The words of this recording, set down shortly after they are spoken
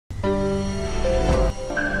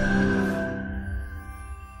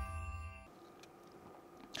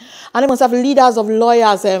And they must have leaders of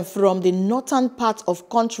lawyers from the northern part of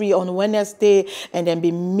country on Wednesday and then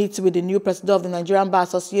be meet with the new president of the Nigerian Bar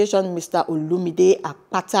Association, Mr. Olumide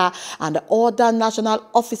Akpata, and other national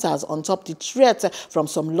officers on top the threat from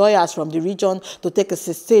some lawyers from the region to take a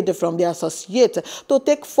secede from the associate to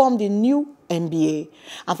take form the new NBA.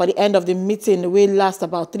 And for the end of the meeting, will last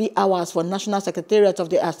about 3 hours for National Secretariat of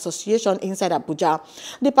the Association inside Abuja.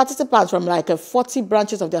 The participants from like 40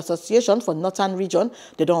 branches of the association for Northern region,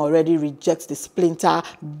 they don't already reject the Splinter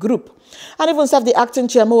group. And even serve the acting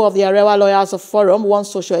chairman of the Arewa Lawyers Forum, one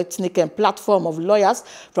socio-ethnic platform of lawyers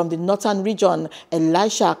from the Northern region,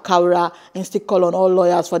 Elisha Kaura, instead call on all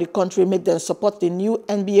lawyers for the country, make them support the new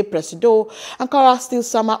NBA presido. And Kaura still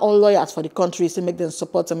summer all lawyers for the country to make them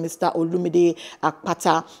support Mr. Olumide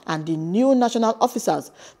Akpata and the new national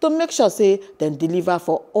officers to make sure say they deliver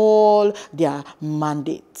for all their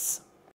mandates.